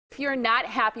you're not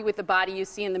happy with the body you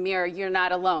see in the mirror, you're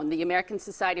not alone. The American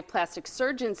Society of Plastic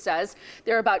Surgeons says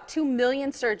there are about 2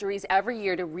 million surgeries every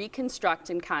year to reconstruct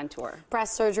and contour.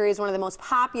 Breast surgery is one of the most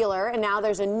popular, and now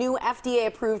there's a new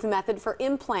FDA-approved method for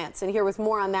implants. And here with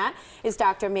more on that is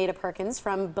Dr. Maida Parkins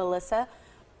from Bellisa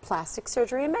Plastic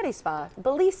Surgery and Medispa.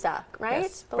 Bellisa, right?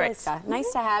 Yes, Bellisa. right.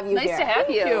 Nice to have you nice here. to have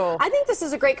you. I think this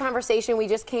is a great conversation. We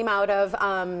just came out of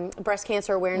Breast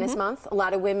Cancer Awareness Month. A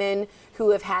lot of women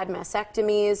who have had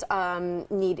mastectomies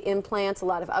need implants. A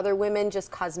lot of other women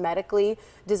just cosmetically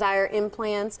desire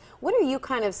implants. What are you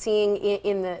kind of seeing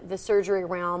in the surgery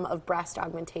realm of breast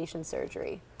augmentation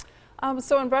surgery?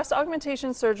 So in breast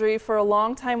augmentation surgery, for a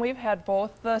long time, we've had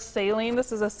both the saline,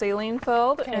 this is a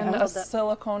saline-filled, and a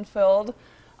silicone-filled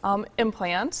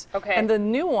implant. Okay. And the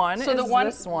new one is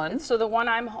this one. So the one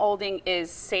I'm holding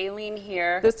is saline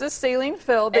here. This is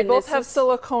saline-filled. They And both this have is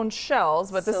silicone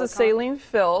shells, but this is silicone?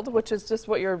 saline-filled, which is just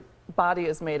what your body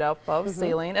is made up of,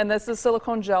 saline. And this is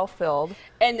silicone gel-filled.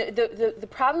 And the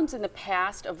problems in the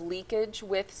past of leakage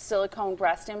with silicone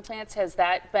breast implants, has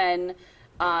that been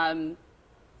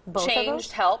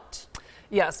changed, helped?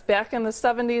 Yes, back in the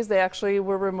 70s, they actually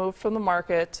were removed from the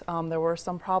market. There were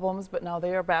some problems, but now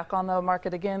they are back on the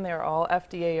market again. They're all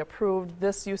FDA approved.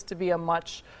 This used to be a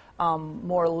much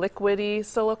more liquidy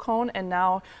silicone, and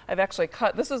now I've actually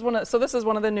cut. This is one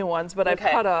of the new ones, but I've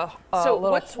cut a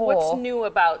little hole. What's new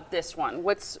about this one?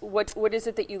 What is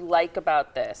it that you like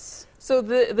about this? So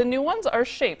the new ones are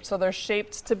shaped, so they're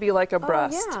shaped to be like a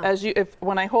breast. Yeah.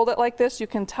 When I hold it like this, you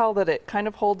can tell that it kind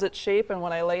of holds its shape, and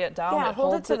when I lay it down, it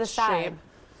hold holds it to the its side. shape.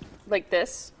 Like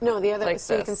this? No, the other, Like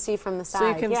so you this. can see from the side. So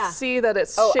you can see that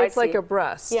it's Oh, I shaped like see. a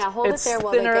breast. Yeah, hold it it's there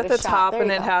while they thinner get at a the shot. top, There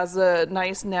and you it go. has a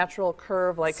nice natural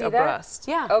curve like See a that? breast.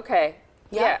 Yeah. Okay.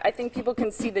 Yeah. Yeah, I think people can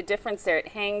see the difference there. It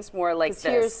hangs more like this.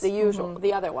 Here's the usual,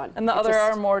 the other one. And the other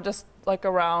are more just like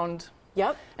a round.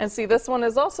 Yep. And see, this one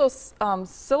is also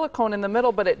silicone in the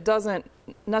middle, but it doesn't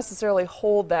necessarily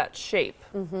hold that shape.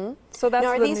 So that's Now,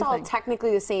 are the these new all thing.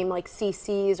 technically the same, like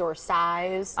CCs or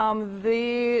size?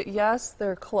 Yes,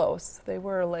 they're close. They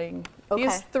were laying. Okay.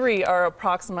 These three are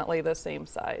approximately the same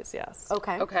size. Yes.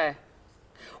 Okay. Okay.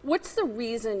 What's the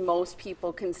reason most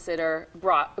people consider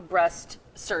breast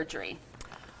surgery?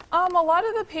 A lot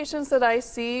of the patients that I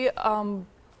see,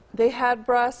 they had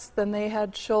breasts, then they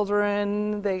had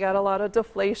children, they got a lot of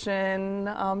deflation,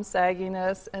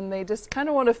 sagginess, and they just kind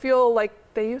of want to feel like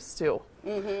they used to.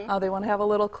 They want to have a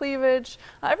little cleavage.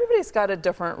 Everybody's got a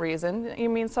different reason. I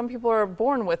mean, some people are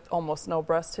born with almost no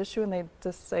breast tissue, and they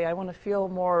just say, I want to feel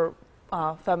more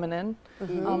feminine.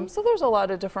 So there's a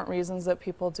lot of different reasons that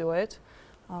people do it.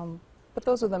 But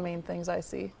those are the main things I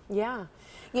see. Yeah.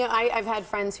 Yeah, I've had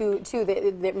friends who, too,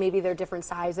 that maybe they're different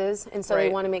sizes, and so they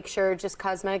Right. want to make sure just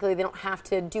cosmetically they don't have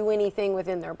to do anything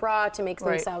within their bra to make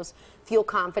themselves feel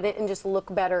confident and just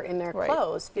look better in their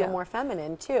clothes, feel more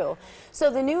feminine, too.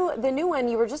 So the new one,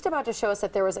 you were just about to show us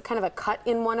that there was a kind of a cut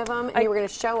in one of them, and you were going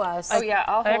to show us. Oh, yeah,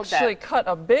 I'll hold that. I actually cut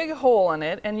a big hole in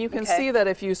it, and you can see that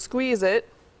if you squeeze it,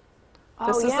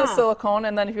 this is the silicone,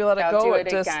 and then if you let it I'll go, do it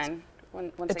just again.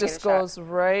 Once I it get just a shot. goes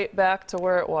right back to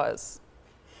where it was.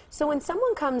 So when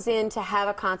someone comes in to have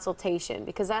a consultation,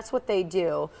 because that's what they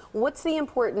do, what's the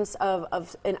importance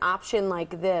of an option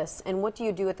like this, and what do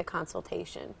you do at the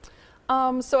consultation?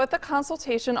 So at the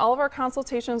consultation, all of our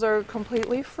consultations are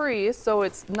completely free, so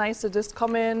it's nice to just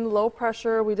come in, low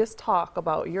pressure. We just talk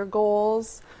about your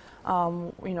goals,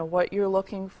 you know, what you're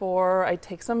looking for. I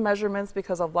take some measurements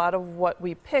because a lot of what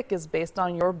we pick is based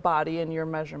on your body and your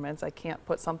measurements. I can't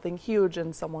put something huge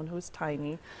in someone who's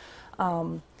tiny.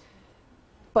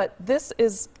 But this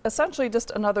is essentially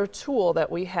just another tool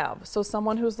that we have. So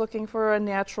someone who's looking for a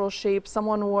natural shape,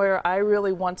 someone where I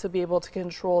really want to be able to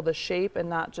control the shape and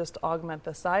not just augment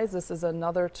the size, this is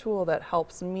another tool that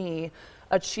helps me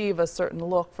achieve a certain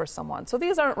look for someone. So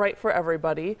these aren't right for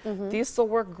everybody. These still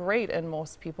work great in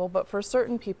most people, but for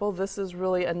certain people, this is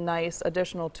really a nice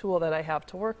additional tool that I have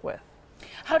to work with.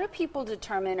 How do people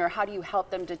determine, or how do you help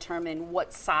them determine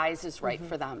what size is right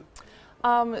for them?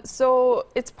 So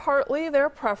it's partly their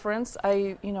preference.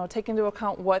 I, take into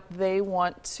account what they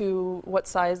want to, what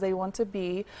size they want to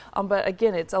be. But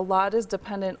again, a lot is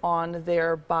dependent on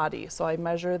their body. So I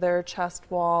measure their chest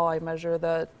wall. I measure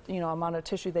the, amount of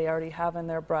tissue they already have in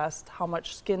their breast, how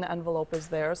much skin envelope is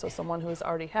there. So someone who's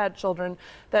already had children,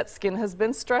 that skin has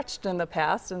been stretched in the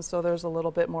past, and so there's a little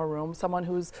bit more room. Someone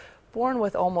who's born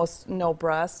with almost no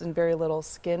breast and very little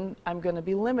skin, I'm going to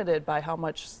be limited by how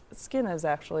much skin is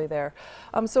actually there.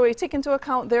 So we take into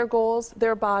account their goals,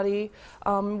 their body.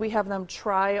 We have them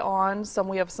try on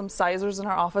we have some sizers in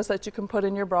our office that you can put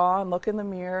in your bra and look in the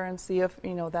mirror and see if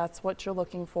that's what you're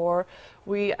looking for.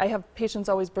 I have patients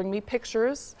always bring me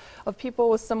pictures of people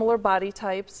with similar body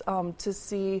types to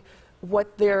see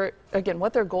what their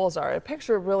goals are. A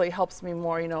picture really helps me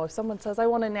more. If someone says, I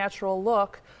want a natural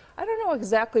look, I don't know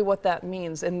exactly what that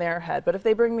means in their head, but if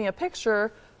they bring me a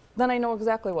picture, then I know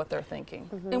exactly what they're thinking.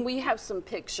 And we have some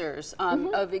pictures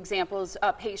of examples,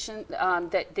 a patient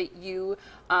that you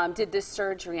did this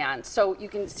surgery on. So you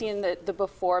can see in the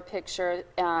before picture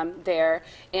there,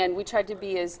 and we tried to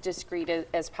be as discreet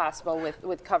as possible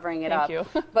with covering it up. Thank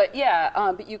you. But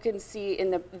yeah, but you can see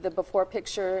in the before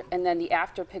picture and then the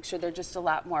after picture, they're just a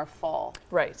lot more full.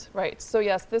 Right, right. So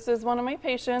yes, this is one of my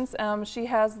patients. She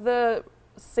has the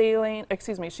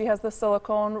she has the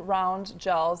silicone round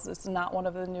gels. It's not one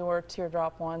of the newer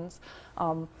teardrop ones.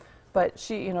 But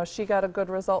she got a good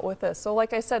result with this. So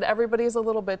like I said, everybody's a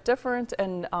little bit different,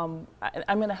 and I'm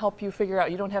going to help you figure out.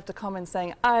 You don't have to come in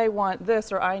saying, I want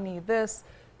this or I need this.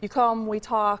 You come, we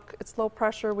talk, it's low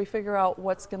pressure, we figure out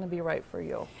what's going to be right for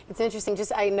you. It's interesting,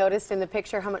 I noticed in the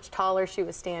picture how much taller she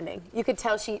was standing. You could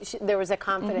tell there was a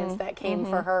confidence that came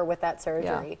for her with that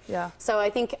surgery. Yeah. So I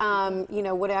think,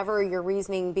 whatever your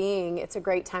reasoning being, it's a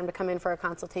great time to come in for a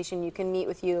consultation. You can meet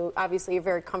with you. Obviously, you're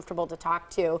very comfortable to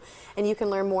talk to. And you can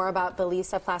learn more about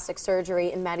Bellisa Plastic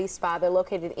Surgery and Medi Spa. They're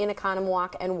located in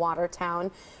Economwalk and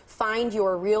Watertown.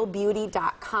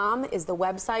 FindYourRealBeauty.com is the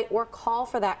website, or call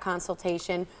for that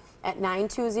consultation at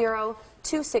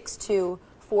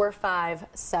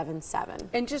 920-262-4577.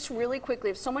 And just really quickly,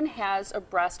 if someone has a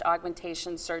breast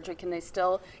augmentation surgery, can they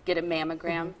still get a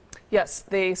mammogram? Yes,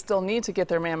 they still need to get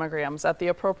their mammograms. At the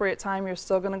appropriate time, you're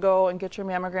still going to go and get your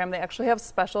mammogram. They actually have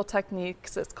special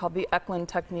techniques. It's called the Eklund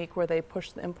technique, where they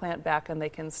push the implant back and they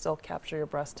can still capture your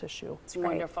breast tissue. It's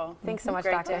wonderful. Thanks so much,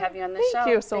 Great Doctor. to have you on the show.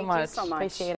 Thank you so much. Thank you so much. Appreciate it.